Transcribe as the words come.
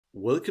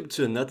Welcome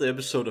to another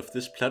episode of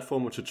this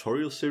platformer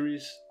tutorial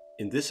series.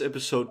 In this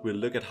episode we'll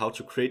look at how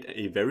to create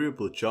a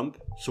variable jump,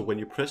 so when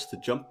you press the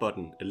jump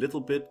button a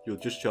little bit, you'll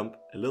just jump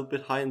a little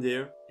bit high in the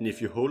air, and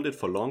if you hold it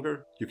for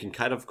longer, you can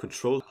kind of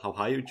control how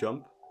high you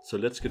jump. So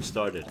let's get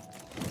started.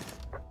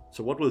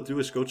 So what we'll do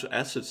is go to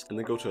assets and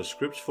then go to our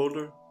scripts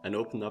folder and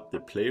open up the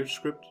player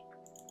script.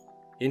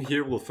 In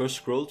here we'll first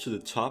scroll to the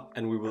top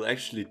and we will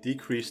actually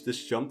decrease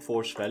this jump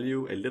force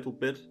value a little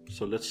bit.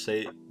 So let's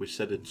say we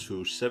set it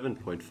to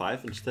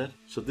 7.5 instead.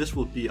 So this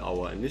will be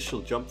our initial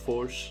jump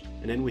force,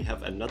 and then we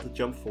have another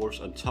jump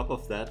force on top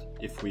of that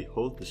if we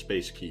hold the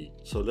space key.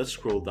 So let's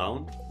scroll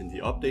down in the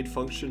update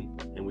function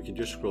and we can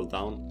just scroll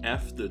down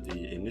after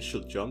the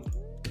initial jump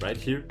right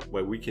here,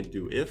 where we can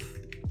do if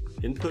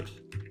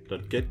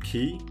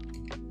input.getKey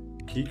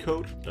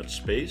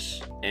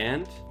keycode.space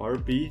and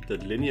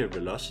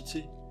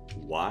rb.linearVelocity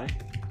y.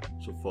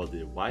 So for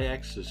the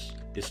y-axis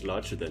is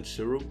larger than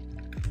 0.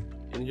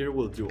 In here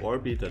we'll do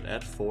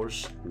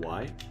rb.addForce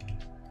y,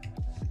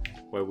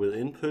 where we'll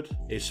input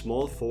a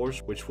small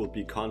force which will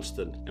be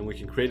constant, and we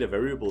can create a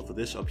variable for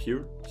this up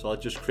here. So I'll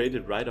just create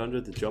it right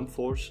under the jump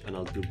force and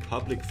I'll do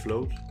public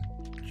float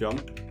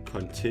jump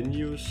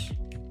continuous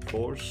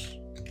force,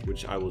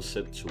 which I will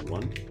set to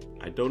 1.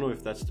 I don't know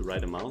if that's the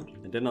right amount,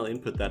 and then I'll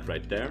input that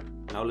right there.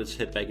 Now let's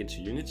head back into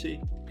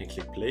Unity and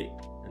click play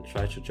and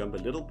try to jump a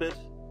little bit.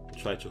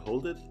 Try to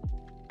hold it.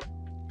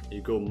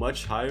 You go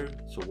much higher,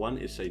 so 1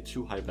 is a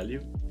too high value.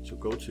 So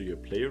go to your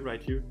player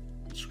right here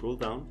and scroll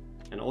down.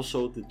 And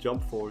also the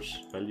jump force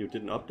value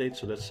didn't update,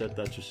 so let's set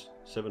that to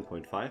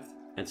 7.5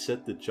 and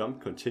set the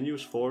jump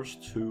continuous force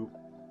to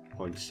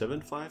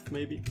 0.75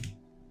 maybe.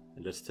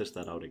 And let's test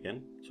that out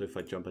again. So if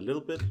I jump a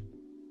little bit,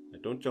 I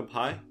don't jump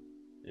high.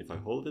 If I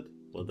hold it,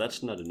 well,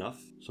 that's not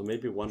enough. So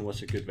maybe 1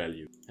 was a good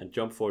value, and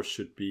jump force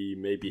should be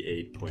maybe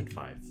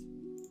 8.5.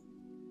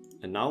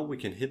 And now we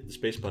can hit the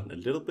space button a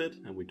little bit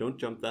and we don't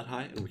jump that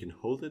high, and we can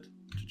hold it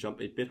to jump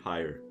a bit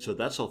higher. So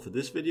that's all for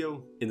this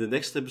video. In the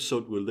next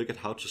episode we'll look at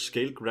how to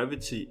scale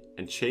gravity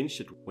and change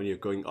it when you're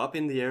going up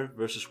in the air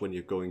versus when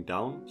you're going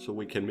down, so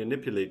we can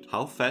manipulate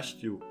how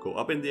fast you go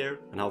up in the air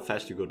and how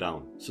fast you go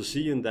down. So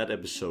see you in that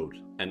episode.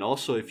 And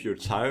also, if you're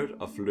tired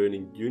of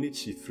learning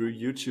Unity through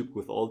YouTube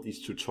with all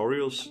these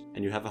tutorials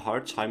and you have a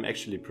hard time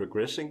actually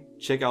progressing,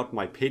 check out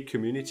my paid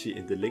community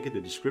in the link in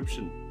the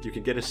description. You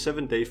can get a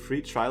 7-day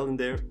free trial in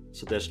there,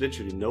 so there's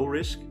literally no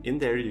risk. In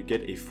there you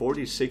get a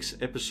 46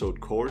 episode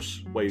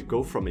course where you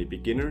go from a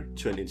beginner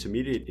to an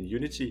intermediate in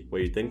Unity,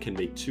 where you then can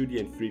make 2D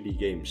and 3D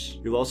games.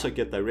 You'll also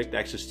get direct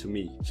access to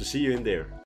me, so see you in there.